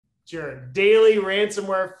your daily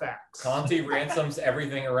ransomware facts. Conti ransoms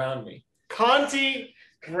everything around me. Conti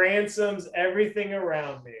ransoms everything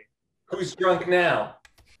around me. Who's drunk now?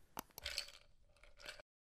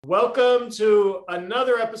 Welcome to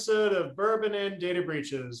another episode of Bourbon and Data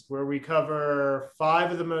Breaches, where we cover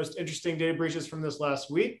 5 of the most interesting data breaches from this last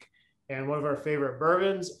week and one of our favorite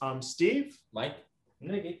bourbons. I'm Steve. Mike.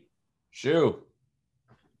 Nikki. Shoo.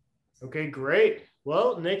 Okay, great.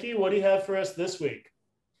 Well, Nikki, what do you have for us this week?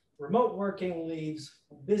 Remote working leaves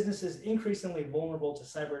businesses increasingly vulnerable to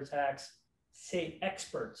cyber attacks, say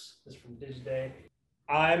experts. This is from Digiday.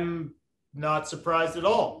 I'm not surprised at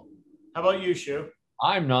all. How about you, Shu?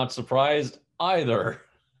 I'm not surprised either.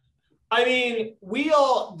 I mean,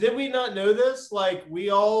 did we not know this? Like,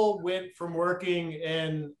 we all went from working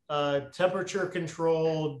in a temperature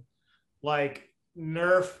controlled, like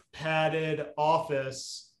Nerf padded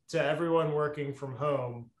office to everyone working from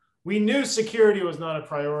home. We knew security was not a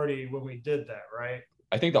priority when we did that, right?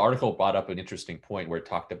 I think the article brought up an interesting point where it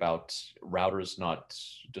talked about routers not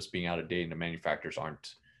just being out of date and the manufacturers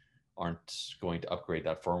aren't going to upgrade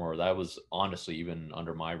that firmware. That was honestly even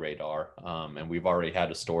under my radar. And we've already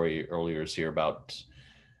had a story earlier this year about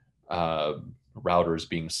routers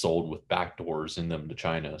being sold with backdoors in them to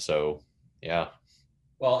China. So yeah.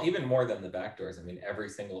 Well, even more than the backdoors. I mean, every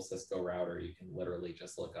single Cisco router, you can literally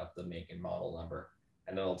just look up the make and model number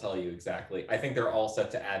and it'll tell you exactly. I think they're all set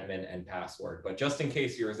to admin and password, but just in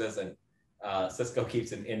case yours isn't, Cisco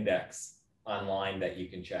keeps an index online that you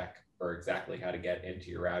can check for exactly how to get into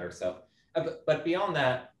your router. So, but beyond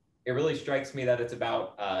that, it really strikes me that it's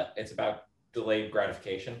about delayed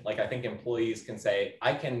gratification. Like, I think employees can say,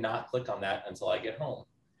 I cannot click on that until I get home.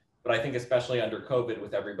 But I think especially under COVID,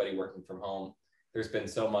 with everybody working from home, there's been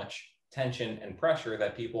so much tension and pressure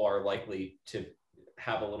that people are likely to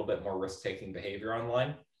have a little bit more risk-taking behavior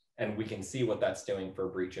online. And we can see what that's doing for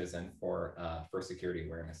breaches and for security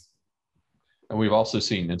awareness. And we've also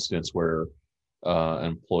seen incidents where an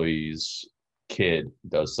employee's kid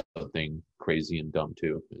does something crazy and dumb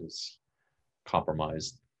too, is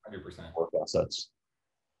compromised 100% work assets.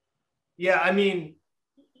 Yeah, I mean,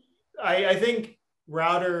 I think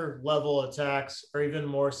router level attacks are even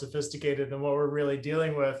more sophisticated than what we're really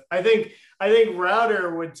dealing with. I think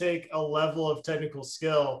router would take a level of technical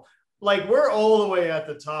skill. Like, we're all the way at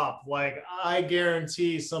the top. Like, I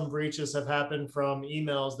guarantee some breaches have happened from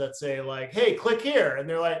emails that say like, hey, click here. And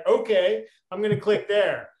they're like, okay, I'm going to click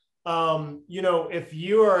there. If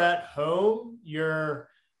you are at home, you're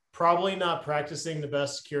probably not practicing the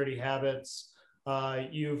best security habits.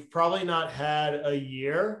 You've probably not had a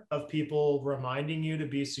year of people reminding you to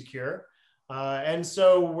be secure. And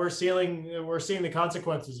so we're seeing the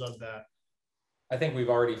consequences of that. I think we've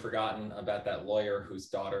already forgotten about that lawyer whose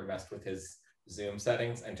daughter messed with his Zoom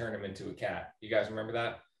settings and turned him into a cat. You guys remember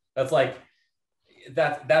that?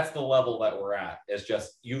 That's the level that we're at. Is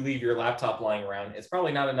just, you leave your laptop lying around. It's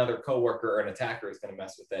probably not another coworker or an attacker who's going to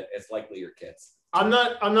mess with it. It's likely your kids. I'm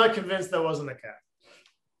not convinced that wasn't a cat.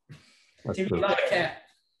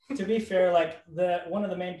 To be fair, like one of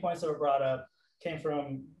the main points that were brought up came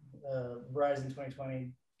from Verizon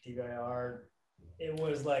 2020 DBIR. It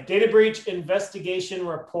was like data breach investigation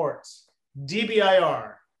reports,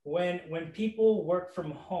 DBIR. When people work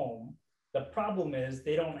from home, the problem is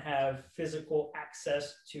they don't have physical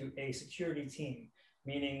access to a security team.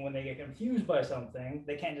 Meaning, when they get confused by something,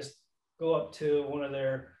 they can't just go up to one of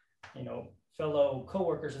their, fellow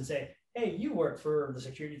coworkers and say, "Hey, you work for the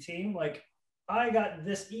security team. Like, I got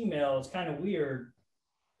this email. It's kind of weird.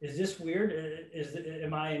 Is this weird?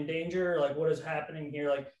 Am I in danger? Like, what is happening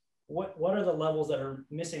here? Like, what are the levels that are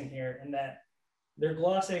missing here?" And that they're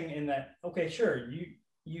glossing in that, okay, sure,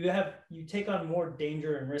 you take on more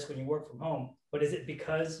danger and risk when you work from home, but is it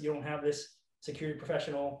because you don't have this security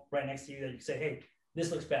professional right next to you that you can say, "Hey,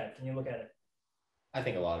 this looks bad. Can you look at it?" I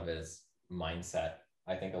think a lot of it is mindset.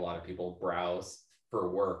 I think a lot of people browse for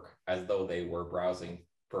work as though they were browsing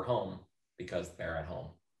for home because they're at home.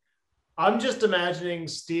 I'm just imagining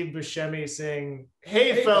Steve Buscemi saying,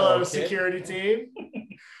 hey fellow security team.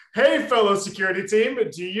 Hey, fellow security team,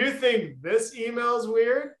 do you think this email is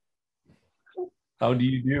weird? How do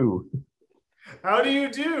you do? How do you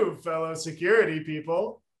do, fellow security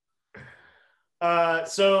people?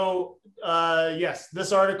 Yes,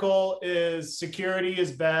 this article is security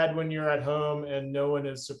is bad when you're at home and no one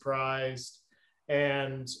is surprised.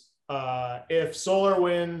 And if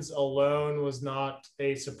SolarWinds alone was not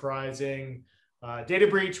a surprising data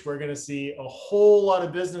breach, we're going to see a whole lot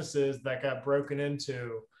of businesses that got broken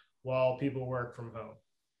into while people work from home.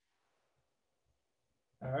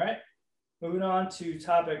 All right, moving on to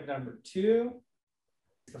topic number 2.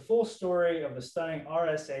 the full story of the stunning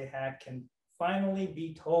RSA hack can finally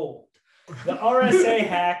be told. The RSA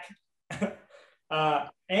hack,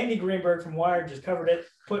 Andy Greenberg from Wired just covered it,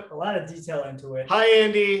 put a lot of detail into it. Hi,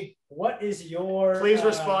 Andy. What is your... Please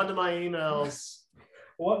respond to my emails.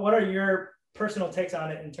 What are your personal takes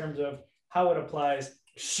on it in terms of how it applies?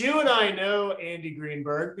 Shu and I know Andy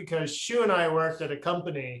Greenberg because Shu and I worked at a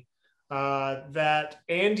company that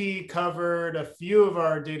Andy covered a few of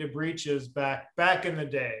our data breaches back in the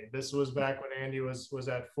day. This was back when Andy was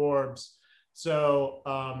at Forbes. So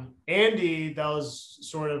Andy, that was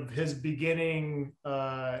sort of his beginning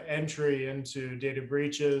entry into data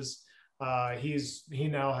breaches. He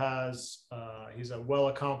now has he's a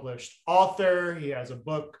well-accomplished author. He has a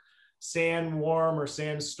book, Sandworm or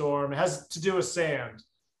Sandstorm. It has to do with sand,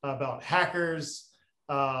 about hackers.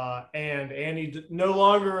 And Andy no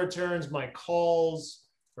longer returns my calls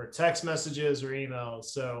or text messages or emails.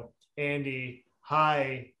 So Andy,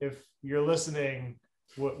 hi, if you're listening,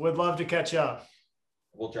 would love to catch up.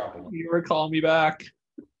 We'll drop him. You were calling me back.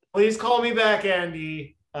 Please call me back,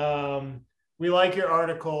 Andy. We like your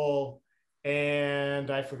article,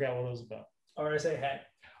 and I forgot what it was about. RSA hack.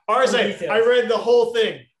 RSA. I read the whole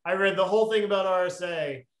thing. About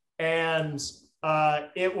RSA, and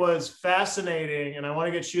it was fascinating. And I want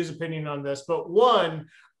to get Shu's opinion on this. But one,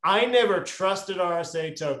 I never trusted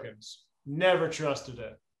RSA tokens. Never trusted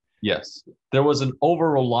it. Yes, there was an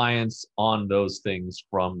over reliance on those things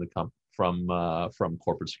from the from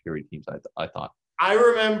corporate security teams. I thought. I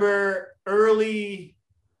remember early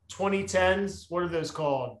 2010s. What are those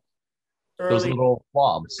called? Those little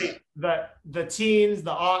blobs. The teens,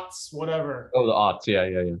 the aughts, whatever. Oh, the aughts. Yeah.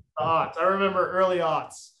 The aughts. I remember early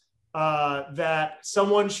aughts that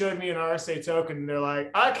someone showed me an RSA token. And they're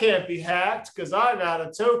like, I can't be hacked because I got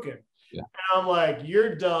a token. Yeah. And I'm like,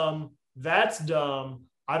 you're dumb. That's dumb.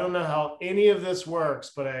 I don't know how any of this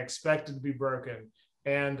works, but I expect it to be broken.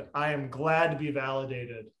 And I am glad to be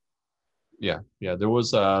validated. Yeah. There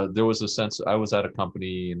was a sense. I was at a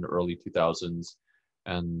company in the early 2000s,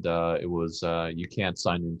 and it was you can't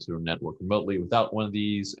sign into a network remotely without one of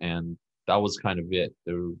these, and that was kind of it.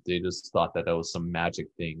 They just thought that was some magic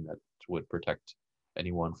thing that would protect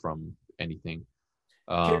anyone from anything.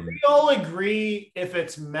 Can we all agree if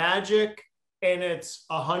it's magic and it's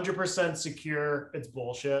 100% secure, it's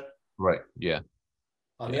bullshit? Right. Yeah.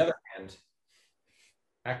 On the other hand,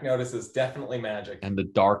 Hack Notice is definitely magic. And the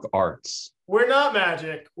dark arts. We're not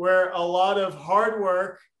magic. We're a lot of hard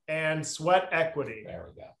work and sweat equity.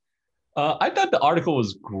 There we go. I thought the article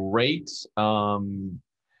was great.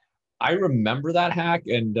 I remember that hack,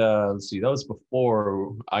 and let's see, that was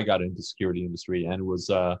before I got into security industry, and it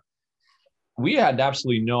was we had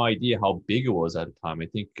absolutely no idea how big it was at the time. I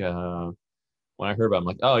think when I heard about it, I'm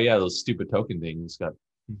like, oh yeah, those stupid token things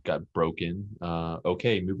got broken.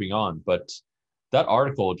 Okay, moving on. But that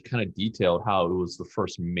article kind of detailed how it was the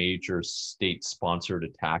first major state-sponsored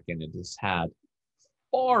attack, and it has had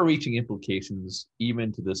far-reaching implications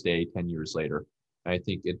even to this day, 10 years later. I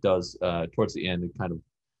think it does, towards the end, it kind of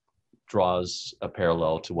draws a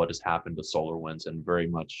parallel to what has happened to SolarWinds, and very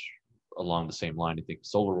much along the same line. I think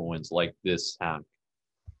SolarWinds, like this hack,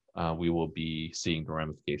 we will be seeing the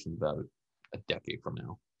ramifications about a decade from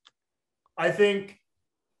now. I think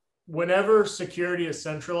whenever security is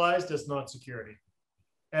centralized, it's not security.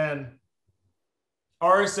 And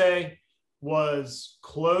RSA was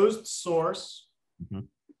closed source. Mm-hmm.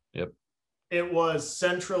 Yep. It was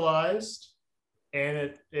centralized,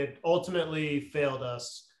 and it ultimately failed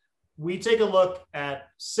us. We take a look at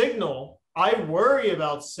Signal. I worry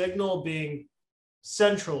about Signal being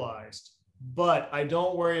centralized, but I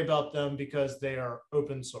don't worry about them because they are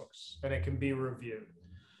open source and it can be reviewed.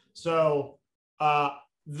 So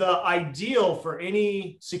the ideal for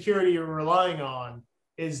any security you're relying on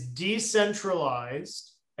is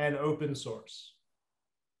decentralized and open source.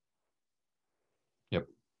 Yep.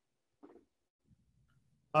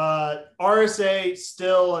 RSA,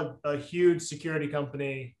 still a huge security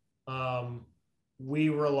company. We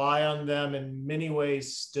rely on them in many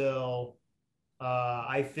ways still.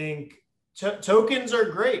 I think tokens are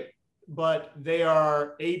great, but they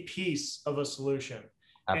are a piece of a solution.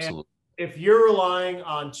 Absolutely. And if you're relying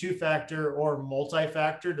on two-factor or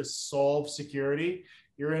multi-factor to solve security,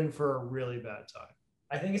 you're in for a really bad time.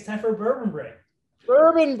 I think it's time for a bourbon break.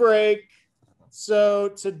 Bourbon break. So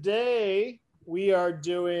today we are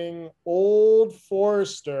doing Old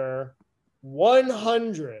Forester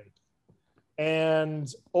 100.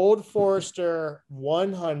 And Old Forester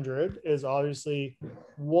 100 is obviously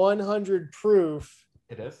 100 proof.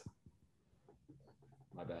 It is?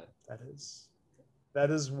 My bad.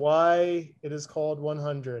 That is why it is called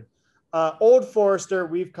 100. Old Forester,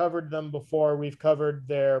 we've covered them before. We've covered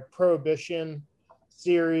their Prohibition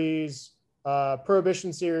series.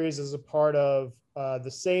 Prohibition series is a part of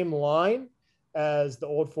the same line as the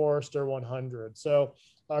Old Forester 100. So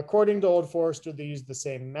according to Old Forester, they use the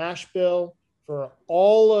same mash bill for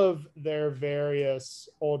all of their various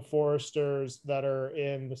Old Foresters that are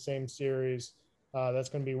in the same series. That's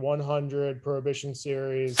going to be 100 Prohibition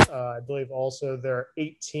series. I believe also their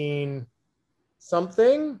 18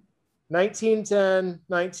 something, 1910,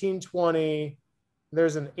 1920.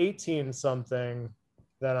 There's an 18 something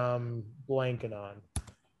that I'm blanking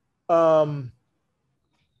on.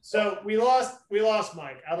 So we lost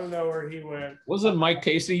Mike. I don't know where he went. Wasn't Mike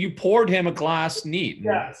tasty? You poured him a glass neat.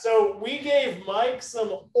 Yeah, so we gave Mike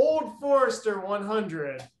some Old Forester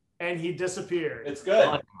 100 and he disappeared. It's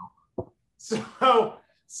good. So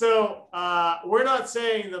we're not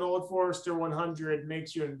saying that Old Forester 100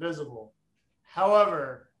 makes you invisible.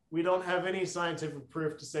 However, we don't have any scientific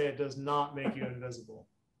proof to say it does not make you invisible.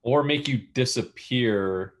 Or make you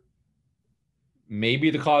disappear. Maybe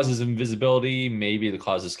the cause is invisibility. Maybe the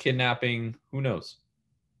cause is kidnapping. Who knows?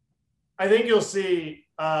 I think you'll see.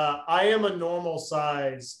 I am a normal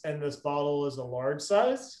size, and this bottle is a large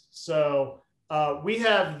size. So we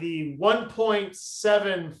have the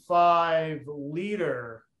 1.75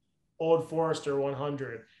 liter Old Forester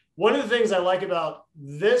 100. One of the things I like about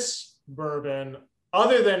this bourbon,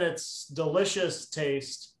 other than its delicious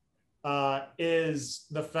taste, is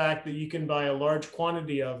the fact that you can buy a large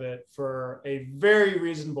quantity of it for a very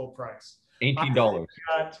reasonable price. $18. I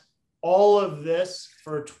got all of this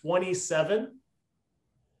for $27.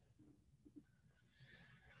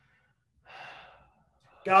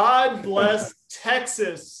 God bless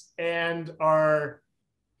Texas and our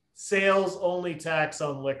sales only tax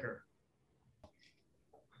on liquor.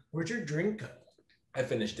 Where'd your drink go? I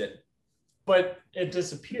finished it. But it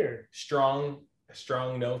disappeared. Strong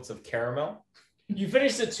notes of caramel. You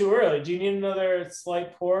finished it too early. Do you need another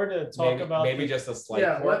slight pour to talk about? Maybe just a slight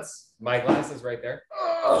pour. Let's. My glass is right there.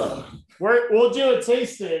 We'll do a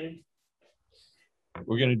tasting.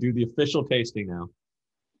 We're going to do the official tasting now.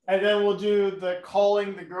 And then we'll do the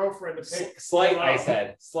calling the girlfriend to pick. Slight, I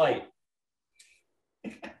said. Slight.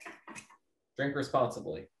 Drink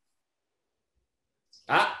responsibly.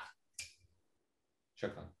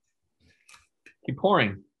 Shook on. Keep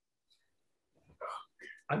pouring.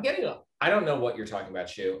 I'm getting I don't know what you're talking about,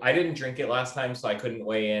 Shu. I didn't drink it last time, so I couldn't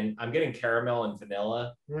weigh in. I'm getting caramel and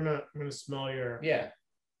vanilla. I'm gonna smell your. Yeah.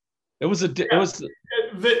 It was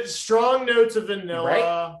the strong notes of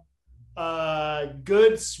vanilla, right?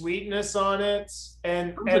 Good sweetness on it,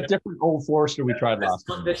 and a different Old Forester we tried last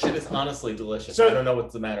time. This shit is honestly delicious. So I don't know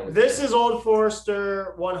what's the matter with this. Is Old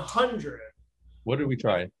Forester 100. What did we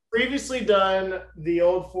try? Previously done the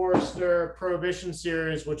Old Forester Prohibition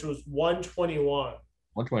series, which was 121.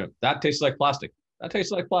 120. That tastes like plastic. That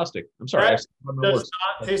tastes like plastic. I'm sorry. That does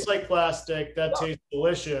not taste like plastic. That tastes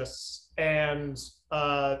delicious. And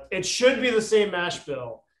it should be the same mash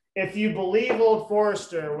bill. If you believe Old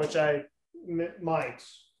Forester, which I might.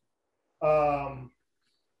 I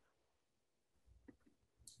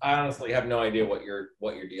honestly have no idea what your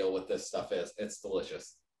deal with this stuff is. It's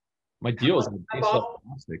delicious. My deal is it tastes like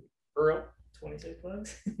plastic. For real? 26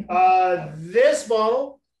 bucks. This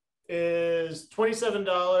bottle is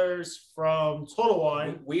 $27 from Total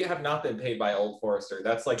Wine. We have not been paid by Old Forester.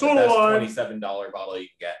 That's like Total the best Wine. $27 bottle you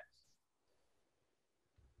can get.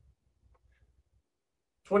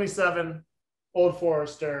 27 Old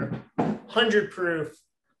Forester, 100 proof.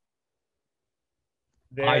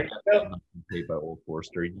 There I you have go. not been paid by Old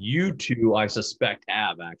Forester. You two, I suspect,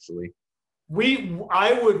 have actually.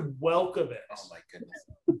 I would welcome it. Oh my goodness.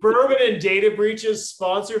 Bourbon and Data Breaches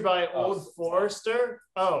sponsored by Old Forester.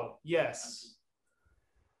 Oh, yes.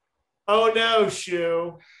 Oh no,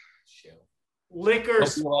 Shu. Liquor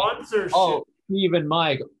sponsorship. Oh, Steve and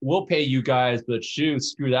Mike, we'll pay you guys, but Shu,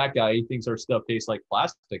 screw that guy. He thinks our stuff tastes like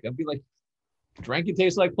plastic. I'd be like, drink it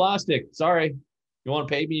tastes like plastic. Sorry. You want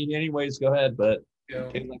to pay me anyways, go ahead, but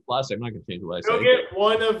it tastes like plastic. I'm not going to change what I say. Go get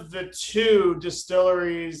one of the 2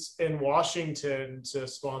 distilleries in Washington to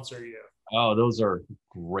sponsor you. Oh, those are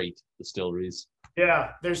great distilleries.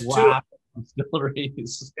 Yeah, there's 2.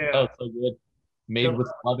 Distilleries. Yeah. Oh, so good. Made with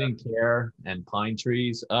loving care and pine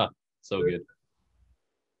trees. So good.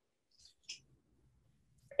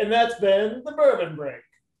 And that's been the Bourbon Break.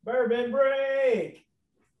 Bourbon break.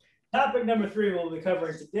 Topic number 3 we'll be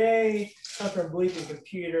covering today. Comes from Bleeping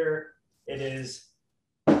Computer. It is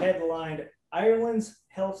headlined Ireland's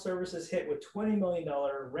health services hit with $20 million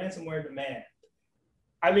ransomware demand.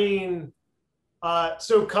 I mean,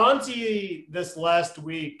 so Conti this last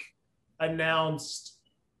week announced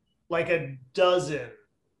like a dozen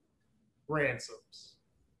ransoms,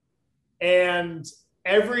 and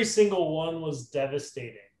every single one was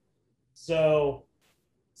devastating. So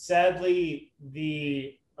sadly,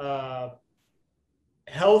 the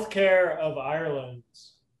healthcare of Ireland,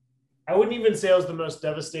 I wouldn't even say it was the most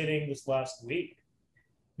devastating this last week.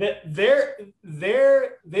 That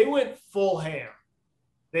they went full ham.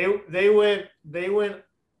 They went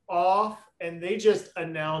off, and they just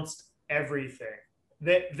announced everything.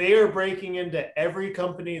 That they are breaking into every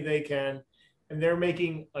company they can, and they're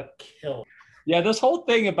making a kill. Yeah, this whole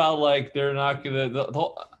thing about like they're not gonna. The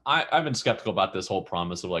whole, I've been skeptical about this whole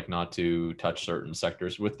promise of like not to touch certain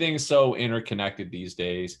sectors with things so interconnected these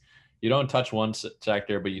days. You don't touch one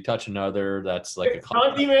sector, but you touch another. That's like a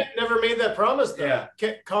Conti never made that promise, though.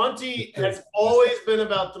 Yeah. Conti has always been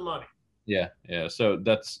about the money. Yeah. So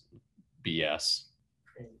that's BS.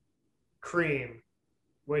 Cream,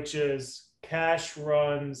 which is cash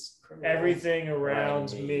runs everything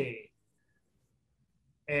around me.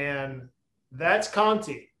 And that's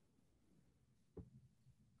Conti.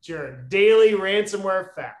 It's your daily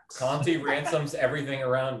ransomware facts. Conti ransoms everything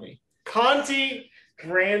around me. Conti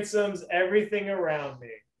ransoms everything around me.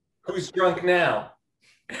 Who's drunk now?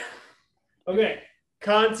 Okay.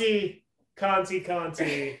 Conti.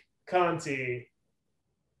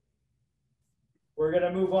 We're going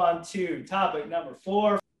to move on to topic number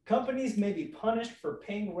 4. Companies may be punished for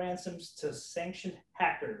paying ransoms to sanctioned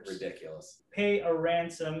hackers. Ridiculous. Pay a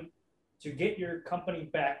ransom to get your company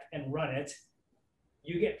back and run it.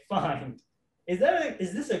 You get fined. Is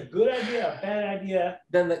this a good idea, a bad idea?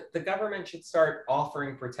 Then the government should start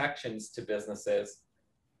offering protections to businesses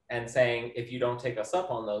and saying, if you don't take us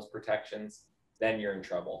up on those protections, then you're in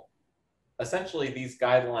trouble. Essentially, these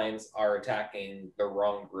guidelines are attacking the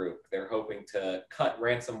wrong group. They're hoping to cut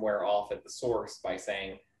ransomware off at the source by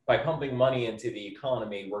saying, by pumping money into the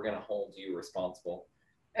economy, we're going to hold you responsible.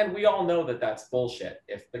 And we all know that that's bullshit.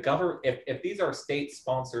 If the if these are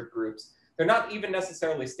state-sponsored groups, they're not even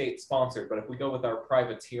necessarily state-sponsored, but if we go with our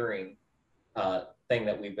privateering thing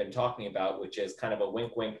that we've been talking about, which is kind of a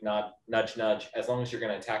wink, wink, nod, nudge, nudge, as long as you're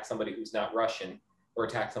going to attack somebody who's not Russian or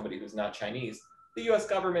attack somebody who's not Chinese, the US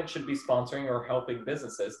government should be sponsoring or helping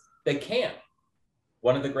businesses. They can.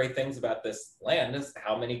 One of the great things about this land is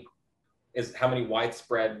how many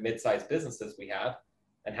widespread mid-sized businesses we have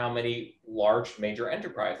and how many large major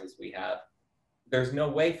enterprises we have. There's no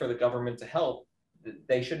way for the government to help.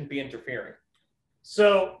 They shouldn't be interfering.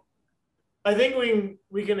 So I think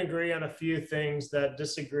we can agree on a few things that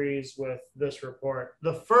disagrees with this report.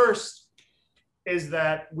 The first is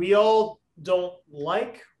that we all don't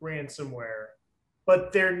like ransomware,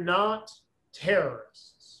 but they're not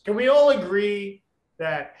terrorists. Can we all agree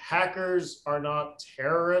that hackers are not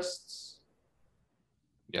terrorists?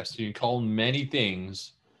 Yes, you can call them many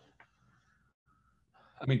things.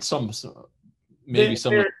 I mean, some maybe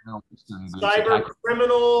some cyber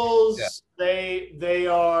criminals. Yeah. They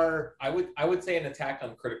are. I would say an attack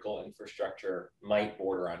on critical infrastructure might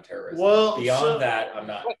border on terrorism. Well, beyond that, I'm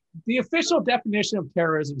not. The official definition of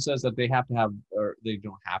terrorism says that they have to have, or they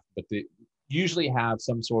don't have, but they usually have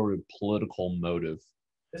some sort of political motive.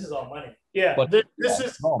 This is all money. Yeah, but this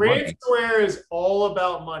is ransomware is all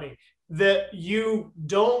about money. That you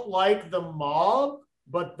don't like the mob,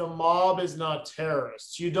 but the mob is not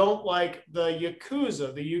terrorists. You don't like the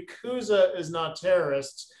Yakuza. The Yakuza is not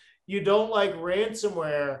terrorists. You don't like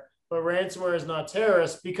ransomware, but ransomware is not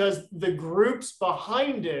terrorists because the groups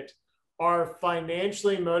behind it are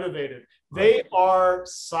financially motivated. They are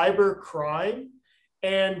cyber crime,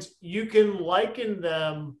 and you can liken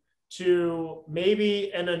them to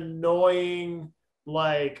maybe an annoying,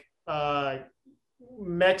 like,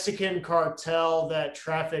 Mexican cartel that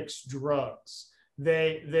traffics drugs.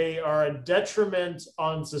 They are a detriment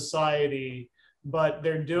on society, but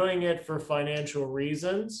they're doing it for financial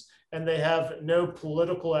reasons, and they have no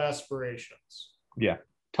political aspirations. Yeah,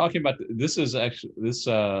 talking about this is actually this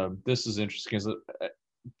is interesting because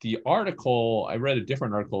the article, I read a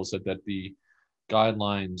different article, said that the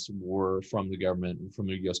guidelines were from the government, from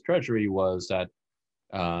the U.S. Treasury, was that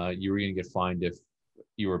you were going to get fined if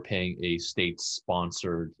you were paying a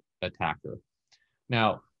state-sponsored attacker.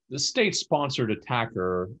 Now, the state-sponsored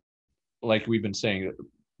attacker, like we've been saying,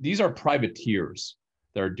 these are privateers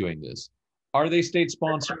that are doing this. Are they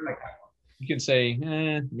state-sponsored? You can say,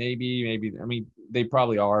 maybe. I mean, they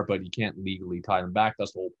probably are, but you can't legally tie them back.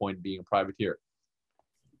 That's the whole point of being a privateer.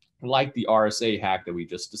 Like the RSA hack that we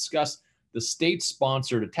just discussed, the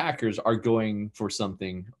state-sponsored attackers are going for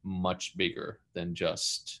something much bigger than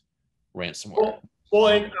just ransomware. Well,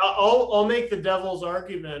 and I'll make the devil's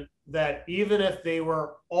argument that even if they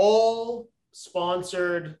were all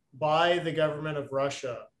sponsored by the government of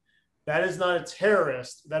Russia, that is not a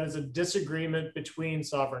terrorist. That is a disagreement between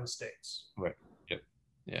sovereign states. Right. Yep.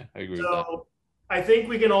 Yeah, I agree with that. So I think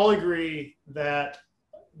we can all agree that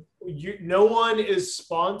no one is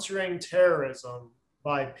sponsoring terrorism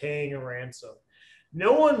by paying a ransom.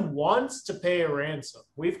 No one wants to pay a ransom.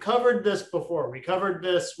 We've covered this before. We covered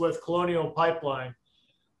this with Colonial Pipeline.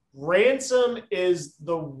 Ransom is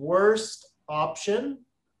the worst option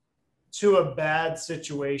to a bad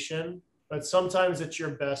situation, but sometimes it's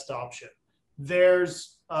your best option. There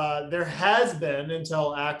has been,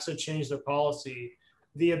 until AXA changed their policy,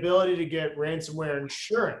 the ability to get ransomware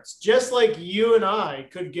insurance, just like you and I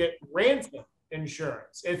could get ransom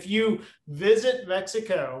insurance. If you visit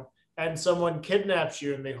Mexico and someone kidnaps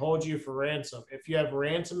you and they hold you for ransom, if you have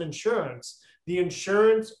ransom insurance, the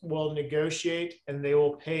insurance will negotiate and they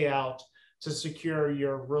will pay out to secure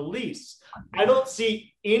your release. I don't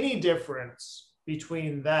see any difference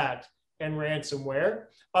between that and ransomware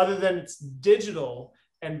other than it's digital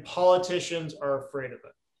and politicians are afraid of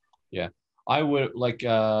it. Yeah. I would like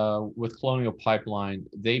with Colonial Pipeline,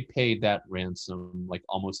 they paid that ransom like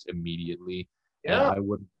almost immediately. Yeah. And I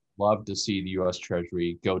would love to see the US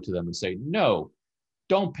Treasury go to them and say, no,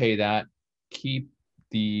 don't pay that. Keep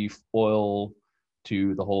the oil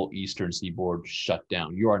to the whole Eastern Seaboard shut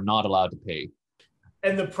down. You are not allowed to pay.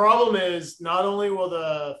 And the problem is not only will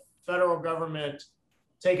the federal government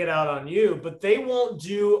take it out on you, but they won't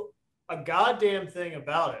do a goddamn thing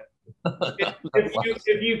about it.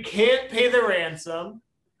 If you can't pay the ransom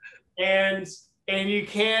and you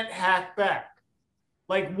can't hack back,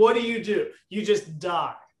 like what do? You just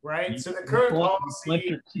die, right? So the current policy,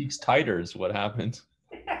 your cheeks tighter is what happens.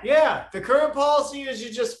 Yeah, the current policy is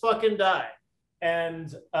you just fucking die,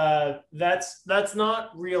 and that's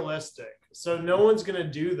not realistic. So no one's gonna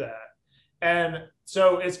do that, and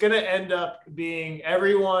so it's gonna end up being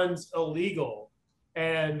everyone's illegal,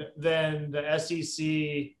 and then the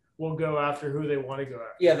SEC will go after who they want to go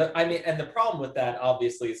after. Yeah, and the problem with that,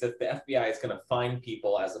 obviously, is that the FBI is going to find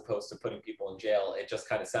people as opposed to putting people in jail. It just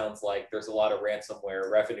kind of sounds like there's a lot of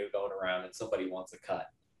ransomware revenue going around and somebody wants a cut.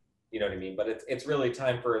 You know what I mean? But it's really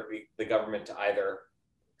time for the government to either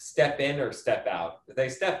step in or step out. If they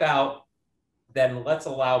step out, then let's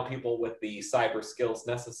allow people with the cyber skills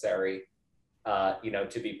necessary,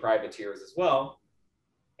 to be privateers as well.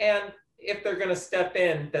 And if they're going to step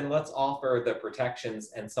in, then let's offer the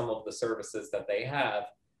protections and some of the services that they have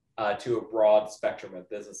to a broad spectrum of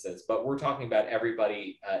businesses. But we're talking about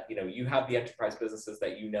everybody, you have the enterprise businesses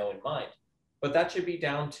that you know in mind, but that should be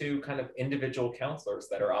down to kind of individual counselors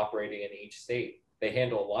that are operating in each state. They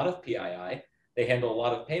handle a lot of PII, they handle a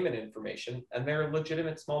lot of payment information, and they're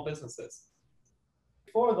legitimate small businesses.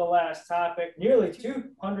 For the last topic, nearly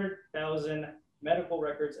 200,000 medical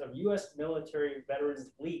records of U.S. military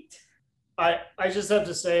veterans leaked. I just have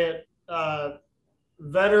to say it.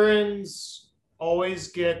 Veterans always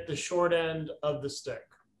get the short end of the stick,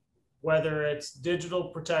 whether it's digital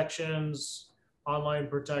protections, online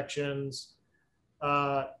protections.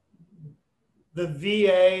 The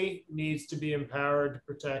VA needs to be empowered to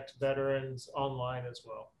protect veterans online as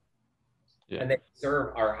well. Yeah. And they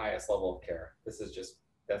deserve our highest level of care.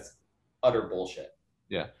 That's utter bullshit.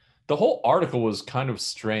 Yeah. The whole article was kind of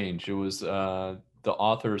strange. It was the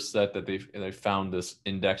authors said that they found this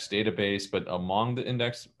index database, but among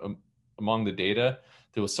the data,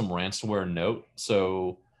 there was some ransomware note.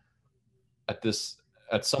 So at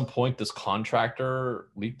some point, this contractor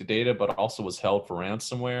leaked the data, but also was held for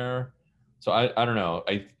ransomware. So I don't know.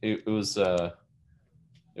 It was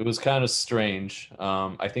kind of strange.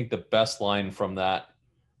 I think the best line from that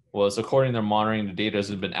was, according to their monitoring, the data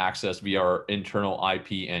hasn't been accessed via our internal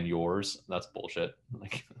IP and yours. That's bullshit.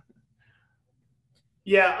 Like.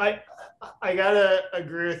 Yeah, I gotta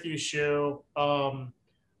agree with you, Shu.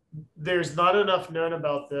 There's not enough known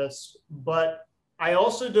about this, but I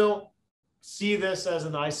also don't see this as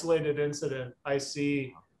an isolated incident. I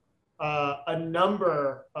see a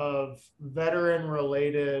number of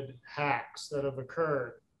veteran-related hacks that have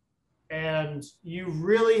occurred, and you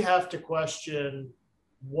really have to question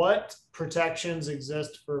what protections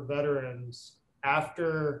exist for veterans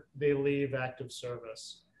after they leave active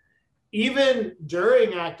service. Even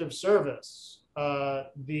during active service,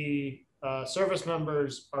 the service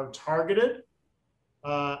members are targeted.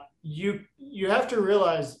 You have to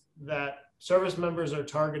realize that service members are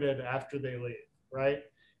targeted after they leave, right?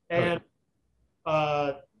 And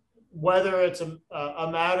whether it's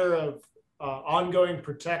a matter of ongoing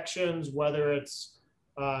protections, whether it's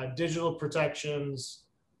digital protections,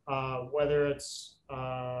 whether it's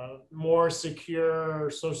more secure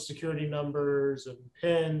social security numbers and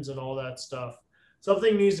pins and all that stuff.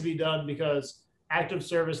 Something needs to be done because active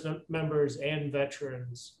service members and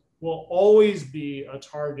veterans will always be a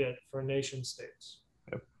target for nation states.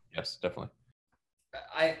 Yep. Yes, definitely.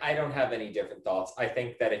 I don't have any different thoughts. I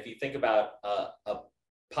think that if you think about a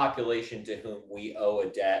population to whom we owe a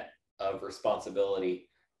debt of responsibility,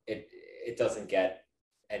 it doesn't get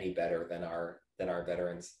any better than our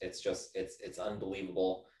veterans. It's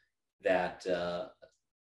unbelievable that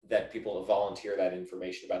that people volunteer that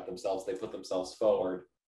information about themselves. They put themselves forward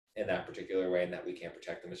in that particular way, and that we can't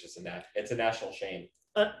protect them. It's just it's a national shame.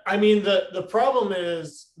 I mean, the problem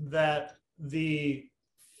is that the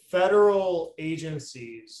federal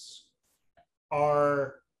agencies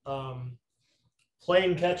are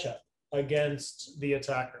playing catch up against the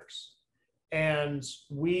attackers. And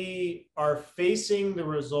we are facing the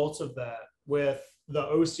results of that with the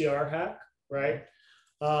OCR hack, right?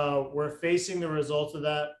 We're facing the results of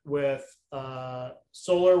that with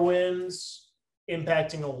SolarWinds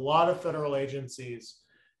impacting a lot of federal agencies.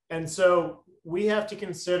 And so we have to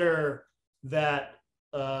consider that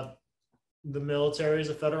the military is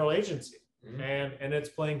a federal agency, and it's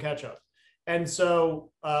playing catch up. And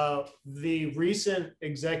so the recent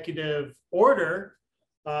executive order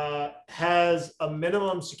has a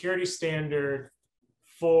minimum security standard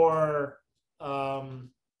for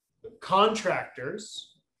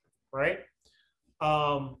contractors, right?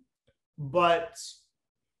 But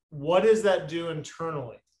what does that do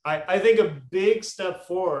internally? I think a big step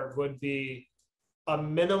forward would be a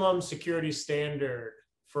minimum security standard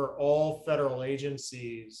for all federal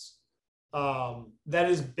agencies that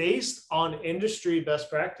is based on industry best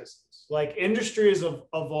practices. Like, industry has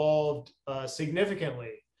evolved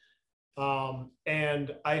significantly.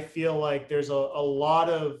 And I feel like there's a lot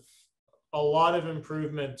of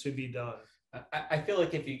improvement to be done. I feel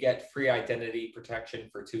like if you get free identity protection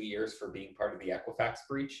for 2 years for being part of the Equifax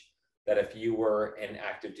breach, that if you were in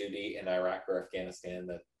active duty in Iraq or Afghanistan,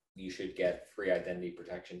 that you should get free identity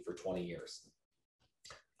protection for 20 years.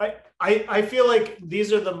 I feel like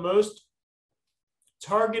these are the most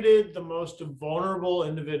targeted, the most vulnerable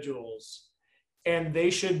individuals, and they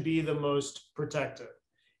should be the most protected.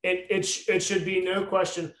 It should be no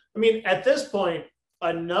question. I mean, at this point,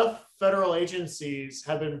 enough federal agencies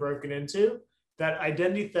have been broken into that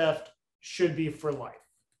identity theft should be for life.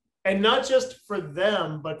 And not just for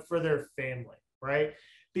them, but for their family, right?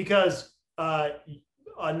 Because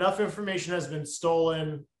enough information has been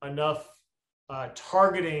stolen, enough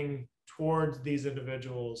targeting towards these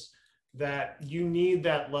individuals, that you need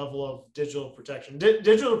that level of digital protection.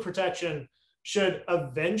 Digital protection should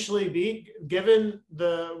eventually be, given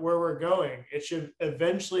where we're going, it should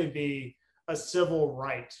eventually be a civil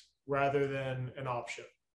right rather than an option.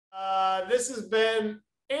 This has been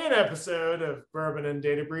an episode of Bourbon and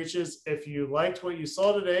Data Breaches. If you liked what you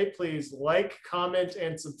saw today, please like, comment,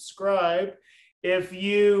 and subscribe. If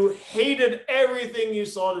you hated everything you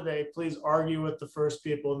saw today, please argue with the first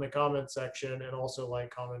people in the comment section, and also like,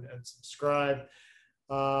 comment, and subscribe.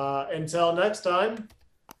 Until next time.